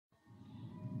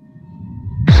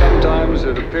times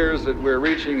it appears that we're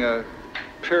reaching a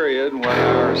period when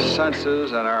our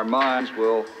senses and our minds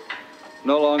will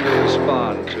no longer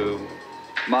respond to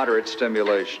moderate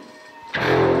stimulation.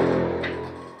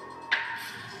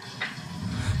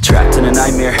 Trapped in a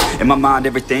nightmare, in my mind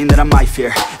everything that I might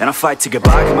fear. And I fight to get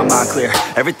by, get my mind clear.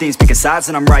 Everything's picking sides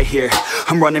and I'm right here.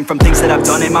 I'm running from things that I've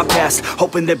done in my past,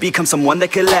 hoping to become someone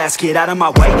that could last. Get out of my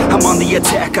way, I'm on the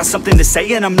attack. Got something to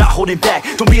say and I'm not holding back.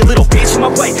 Don't be a little bitch in my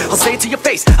way, I'll say it to your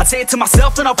face. I'd say it to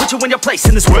myself and I'll put you in your place.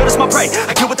 And this world is my prey,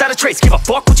 I kill without a trace. Give a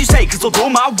fuck what you say, cause they'll do it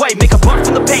my way. Make a buck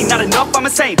from the pain, not enough, I'm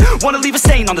insane. Wanna leave a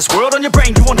stain on this world on your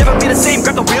brain. You won't ever be the same,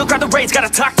 grab the wheel, grab the reins. Gotta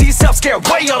talk to yourself, scare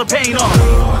away all the pain.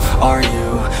 Who are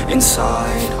you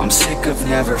inside? I'm sick of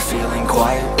never feeling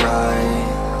quite right.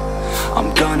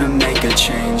 I'm gonna make a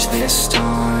change this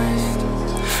time.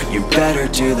 You better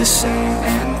do the same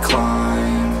and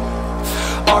climb.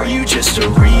 Are you just a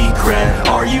regret?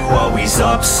 Are you always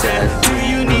upset? Do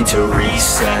you need to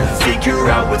reset? Figure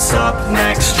out what's up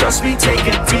next. Trust me, take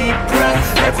a deep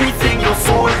breath. Everything you'll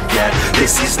forget.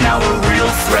 This is now a real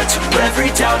threat to every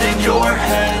doubt in your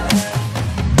head.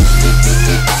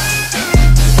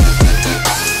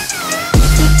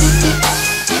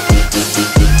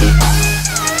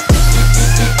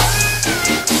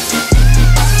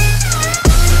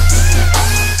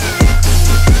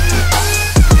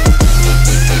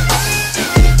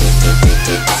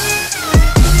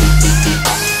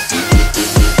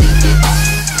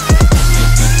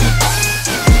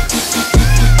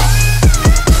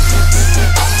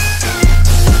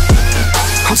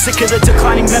 I'm sick of the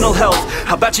declining mental health.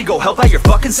 How about you go help out your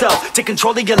fucking self? Take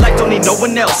control of your life, don't need no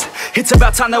one else. It's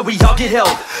about time that we all get help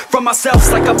from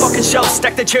ourselves, like a fucking shelf.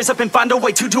 Stack the chairs up and find a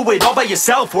way to do it all by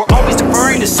yourself. We're always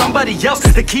deferring to somebody else.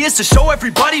 The key is to show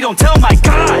everybody, don't tell. My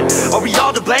God, are we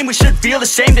all to blame? We should feel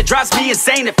ashamed. It drives me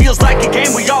insane. It feels like a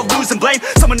game. We all lose and blame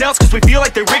someone else cause we feel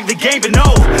like they rigged the game. But no,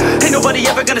 ain't nobody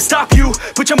ever gonna stop you.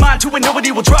 Put your mind to it,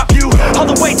 nobody will drop you. All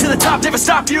the way to the top, never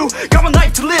stop you. Got one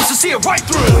life to live, so see it right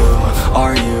through. Who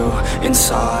are you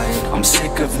inside? I'm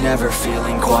sick of never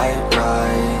feeling quite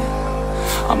right.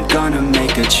 I'm gonna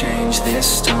make a change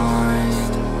this time.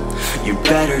 You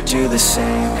better do the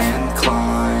same and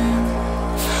climb.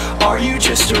 Are you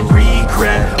just a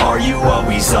regret? Are you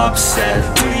always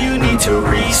upset? Do you need to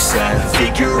reset?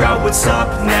 Figure out what's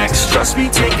up next. Trust me,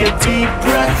 take a deep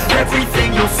breath.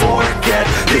 Everything you'll forget.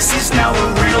 This is now a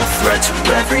real threat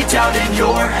to every doubt in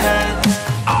your head.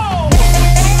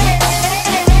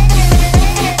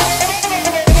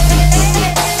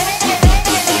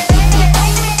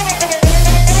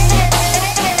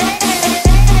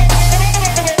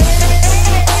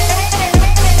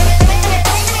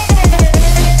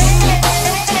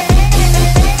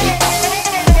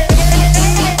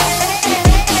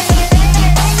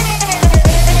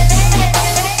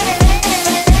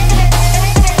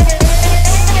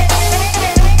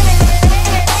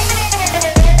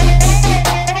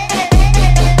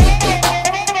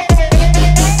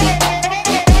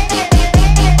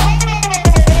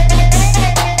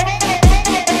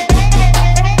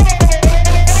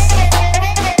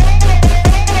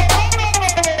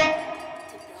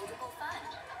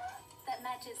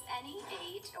 Matches any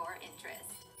age or interest.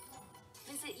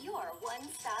 Visit your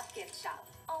one-stop gift shop.